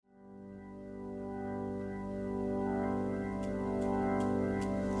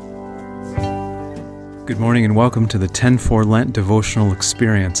Good morning and welcome to the 10-4 Lent devotional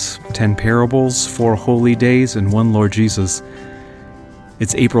experience. 10 parables, 4 holy days, and 1 Lord Jesus.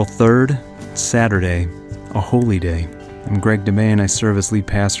 It's April 3rd, Saturday, a holy day. I'm Greg DeMay and I serve as lead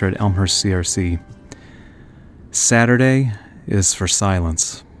pastor at Elmhurst CRC. Saturday is for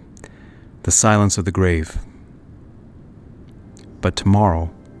silence, the silence of the grave. But tomorrow,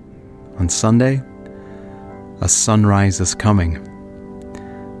 on Sunday, a sunrise is coming.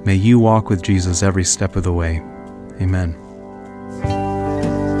 May you walk with Jesus every step of the way. Amen.